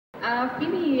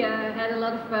Phoebe had a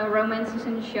lot of romances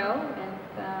in the show,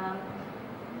 and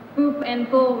Poop and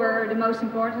Cole were the most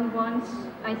important ones,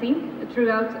 I think,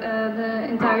 throughout the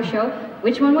entire show.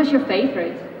 Which one was your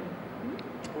favorite?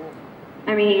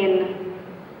 I mean,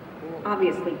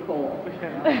 obviously Cole.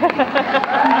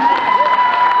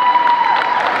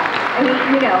 I mean,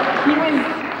 you know,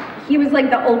 he was like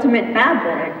the ultimate bad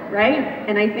boy, right?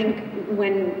 And I think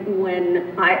when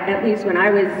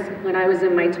I was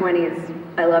in my 20s,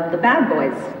 I loved the bad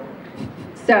boys.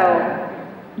 So,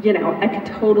 you know, I could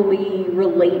totally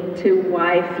relate to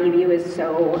why Phoebe was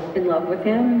so in love with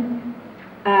him.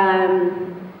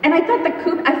 And I thought the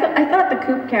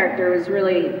Coop character was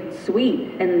really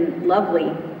sweet and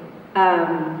lovely.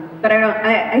 But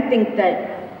I think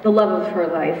that the love of her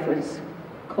life was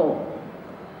Cole.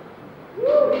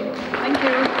 Thank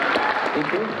you.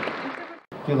 Thank you.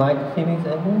 Do you like Phoebe's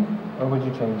ending, or would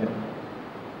you change it?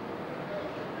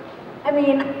 I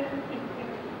mean,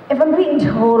 if I'm being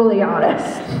totally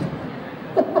honest,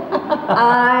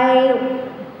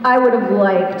 I would have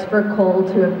liked for Cole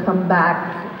to have come back,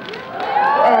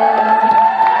 and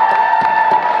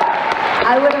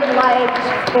I would have liked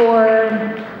for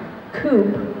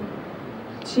Coop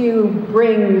to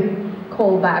bring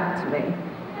Cole back to me.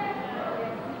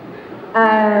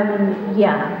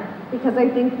 Yeah, because I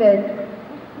think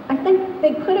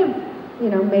they could have, you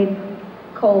know, made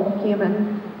Cole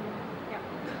human.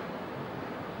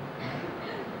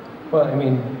 Well, I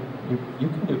mean, you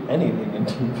can do anything in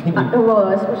TV. Well,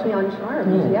 especially on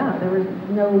Charms, yeah, there were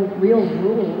no real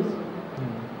rules.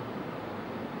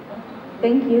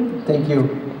 Thank you. Thank you.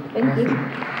 Thank you.